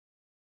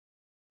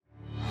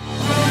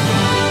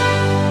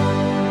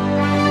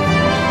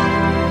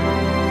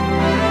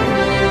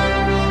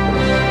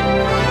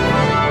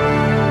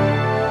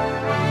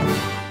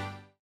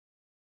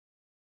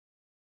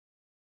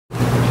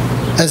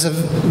As a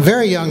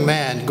very young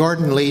man,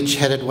 Gordon Leitch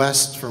headed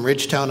west from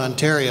Ridgetown,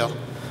 Ontario,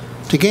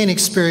 to gain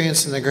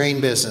experience in the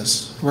grain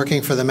business,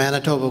 working for the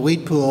Manitoba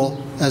Wheat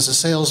Pool as a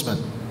salesman.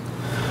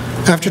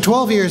 After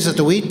 12 years at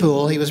the Wheat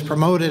Pool, he was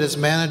promoted as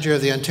manager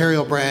of the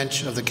Ontario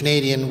branch of the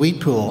Canadian Wheat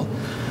Pool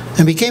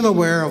and became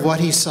aware of what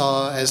he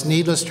saw as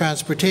needless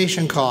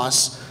transportation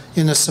costs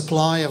in the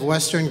supply of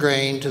Western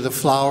grain to the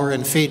flour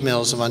and feed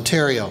mills of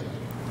Ontario.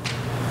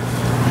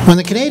 When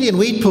the Canadian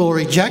Wheat Pool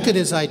rejected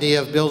his idea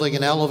of building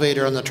an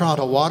elevator on the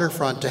Toronto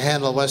waterfront to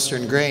handle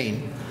Western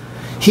grain,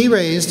 he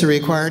raised the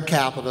required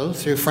capital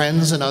through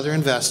friends and other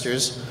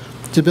investors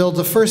to build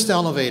the first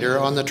elevator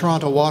on the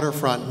Toronto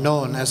waterfront,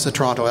 known as the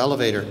Toronto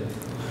Elevator.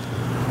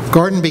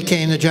 Gordon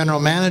became the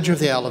general manager of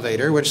the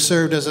elevator, which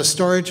served as a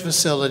storage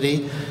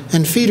facility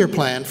and feeder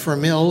plant for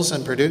mills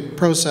and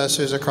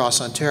processors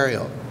across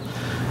Ontario,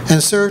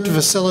 and served to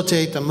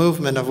facilitate the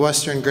movement of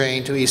Western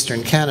grain to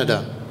Eastern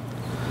Canada.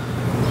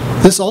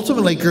 This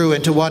ultimately grew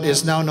into what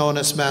is now known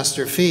as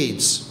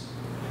Masterfeeds.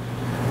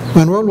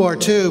 When World War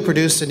II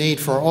produced a need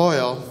for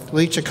oil,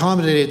 Leitch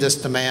accommodated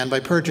this demand by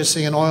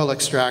purchasing an oil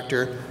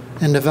extractor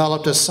and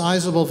developed a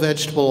sizable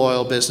vegetable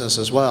oil business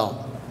as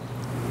well.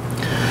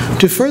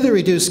 To further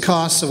reduce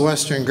costs of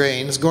Western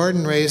grains,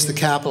 Gordon raised the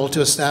capital to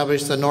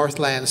establish the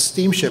Northland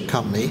Steamship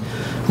Company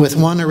with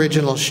one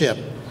original ship.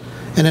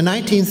 And in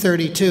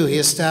 1932, he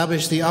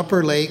established the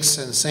Upper Lakes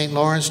and St.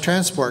 Lawrence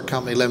Transport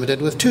Company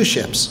Limited with 2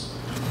 ships.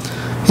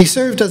 He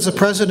served as the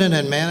president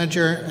and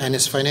manager, and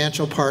his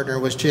financial partner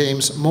was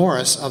James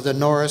Morris of the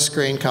Norris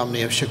Grain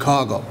Company of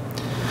Chicago.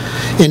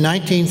 In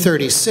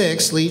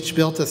 1936, Leitch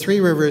built the Three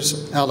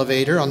Rivers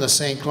elevator on the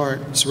St.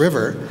 Lawrence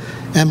River,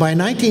 and by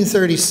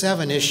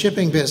 1937, his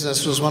shipping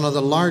business was one of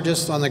the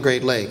largest on the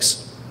Great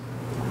Lakes.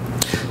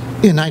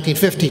 In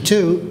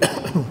 1952,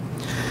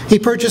 he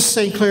purchased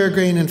St. Clair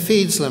Grain and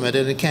Feeds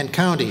Limited in Kent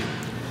County.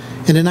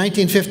 And in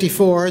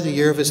 1954, the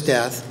year of his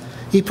death,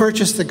 he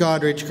purchased the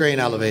Goderich Grain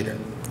Elevator.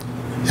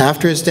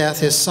 After his death,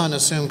 his son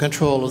assumed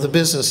control of the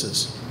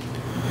businesses.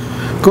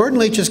 Gordon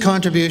Leitch's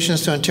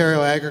contributions to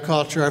Ontario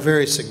agriculture are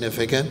very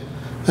significant,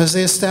 as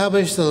they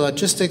established the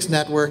logistics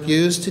network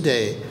used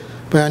today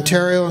by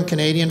Ontario and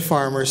Canadian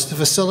farmers to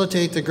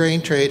facilitate the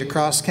grain trade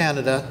across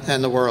Canada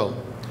and the world.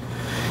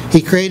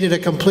 He created a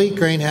complete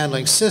grain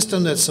handling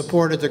system that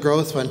supported the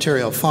growth of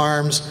Ontario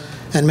farms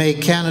and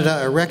made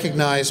Canada a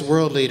recognized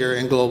world leader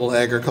in global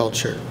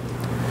agriculture.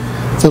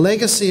 The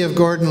legacy of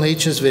Gordon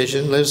Leitch's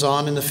vision lives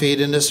on in the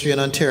feed industry in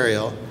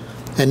Ontario,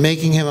 and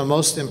making him a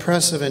most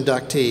impressive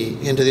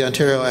inductee into the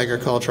Ontario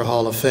Agricultural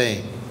Hall of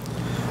Fame.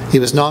 He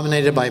was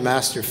nominated by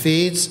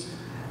Masterfeeds,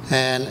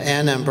 and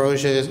Anne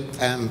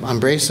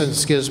Ambrason,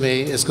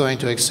 is going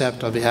to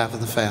accept on behalf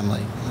of the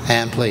family.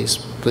 Anne,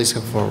 please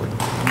come forward.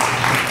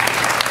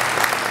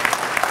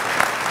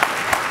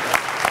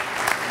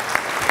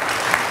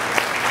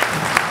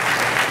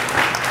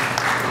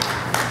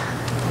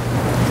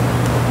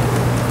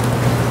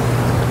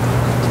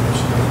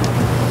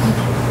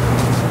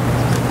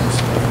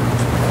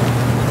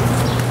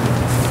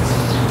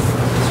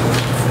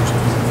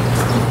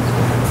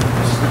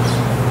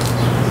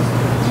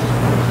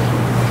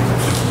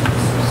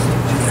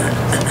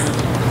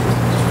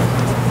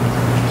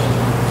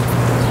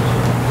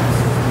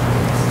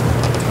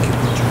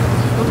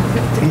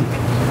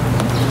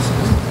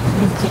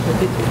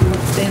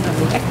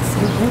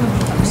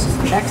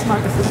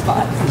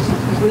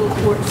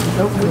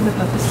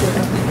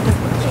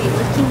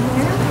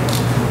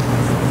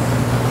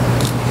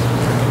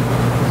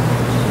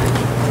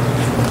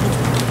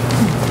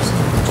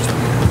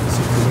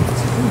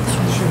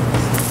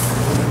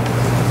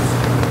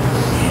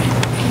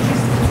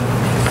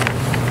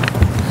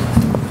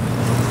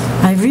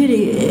 I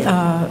really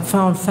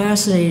found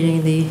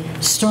fascinating the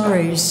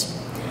stories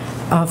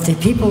of the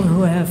people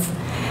who have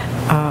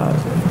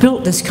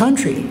built this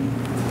country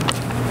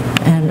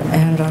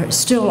and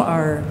still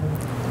are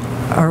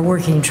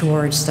working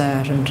towards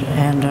that.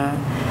 And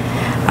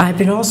I've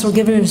been also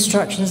given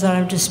instructions that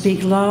I'm to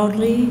speak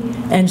loudly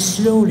and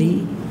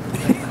slowly.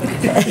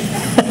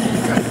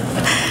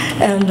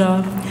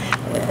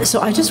 And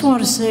so I just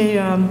want to say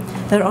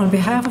that on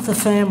behalf of the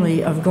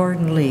family of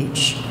Gordon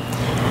Leitch,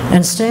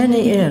 and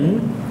standing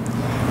in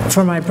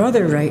for my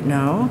brother right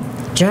now,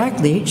 Jack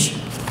Leitch,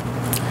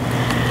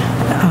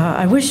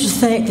 I wish to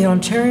thank the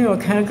Ontario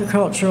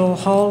Agricultural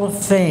Hall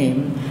of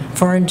Fame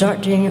for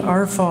inducting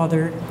our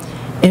father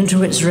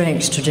into its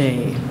ranks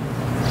today.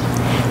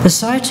 The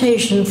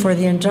citation for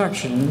the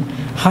induction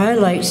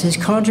highlights his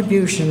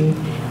contribution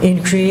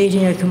in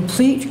creating a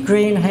complete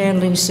grain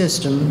handling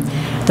system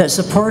that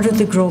supported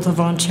the growth of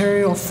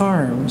Ontario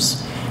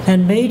farms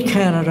and made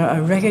Canada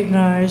a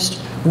recognized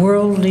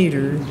world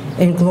leader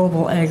in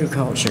global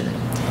agriculture.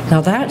 Now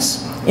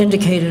that's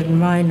indicated in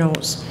my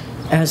notes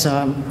as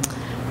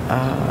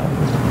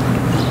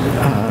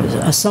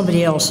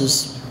somebody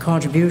else's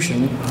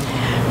contribution.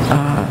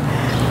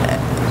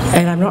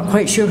 And I'm not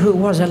quite sure who it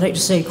was. I'd like to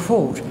say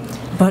quote,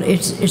 but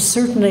it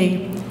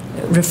certainly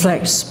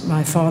reflects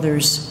my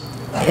father's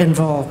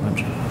involvement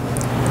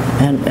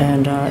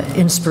and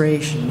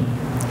inspiration.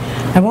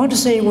 I want to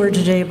say a word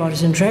today about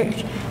his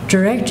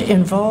direct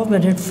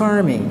involvement in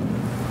farming.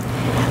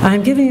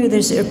 I'm giving you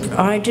this,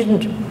 I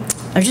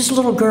was just a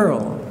little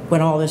girl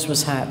when all this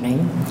was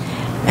happening,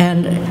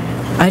 and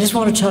I just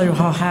want to tell you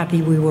how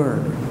happy we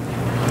were.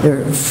 There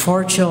were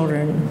 4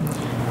 children,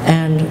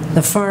 and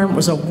the farm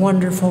was a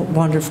wonderful,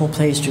 wonderful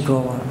place to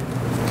grow up.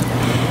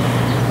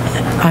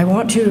 I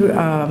want to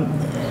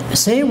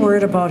say a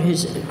word about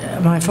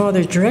my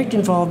father's direct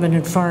involvement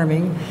in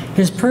farming,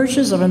 his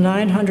purchase of a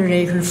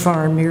 900-acre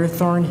farm near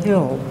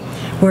Thornhill,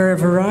 where a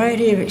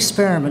variety of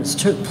experiments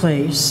took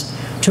place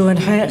to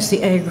enhance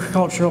the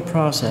agricultural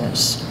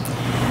process.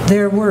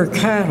 There were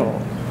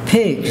cattle,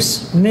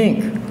 pigs,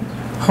 mink,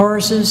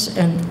 horses,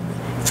 and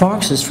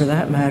foxes for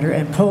that matter,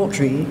 and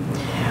poultry,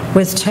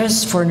 with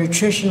tests for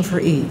nutrition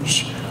for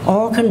each,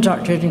 all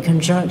conducted in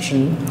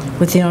conjunction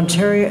with the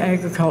Ontario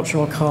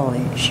Agricultural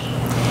College.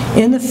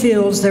 In the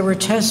fields, there were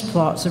test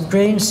plots of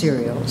grain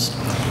cereals,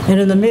 and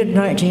in the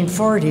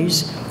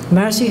mid-1940s,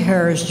 Massey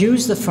Harris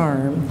used the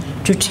farm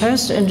to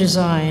test and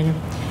design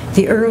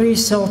the early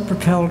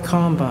self-propelled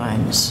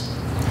combines.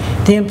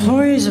 The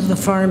employees of the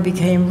farm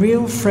became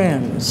real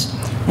friends,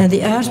 and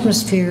the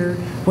atmosphere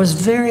was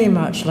very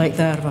much like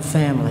that of a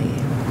family.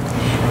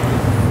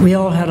 We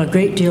all had a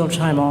great deal of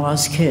time, all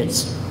us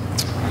kids.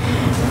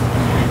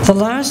 The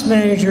last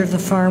manager of the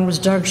farm was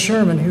Doug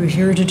Sherman, who is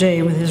here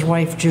today with his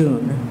wife,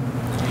 June.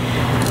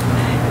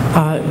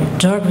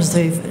 Doug was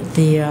the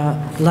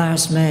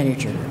last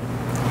manager.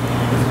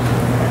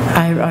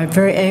 I'm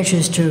very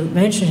anxious to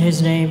mention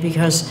his name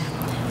because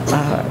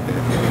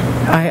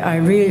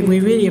we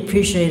really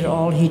appreciated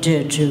all he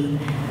did to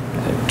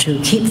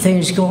keep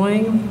things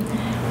going,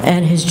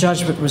 and his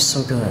judgment was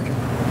so good.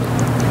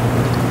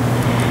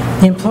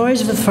 The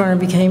employees of the farm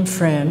became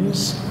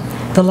friends.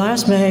 The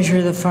last manager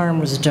of the farm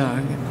was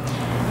Doug,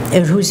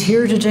 who's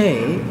here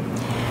today.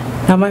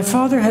 Now, my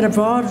father had a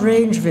broad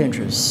range of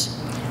interests.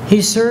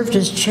 He served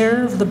as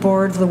chair of the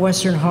board of the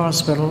Western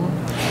Hospital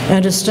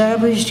and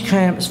established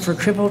camps for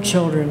crippled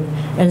children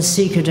and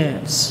sea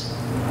cadets.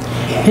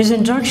 His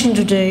induction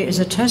today is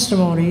a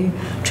testimony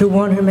to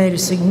one who made a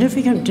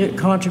significant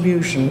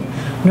contribution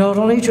not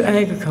only to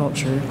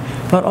agriculture,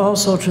 but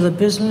also to the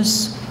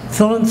business,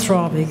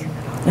 philanthropic,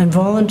 and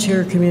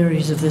volunteer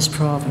communities of this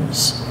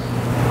province.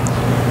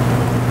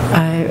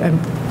 I am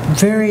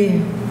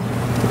very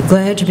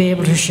glad to be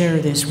able to share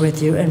this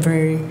with you and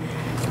very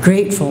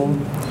grateful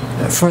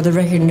for the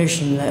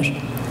recognition that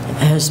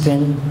has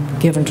been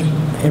given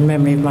in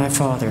memory of my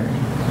father.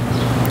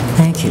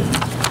 Thank you.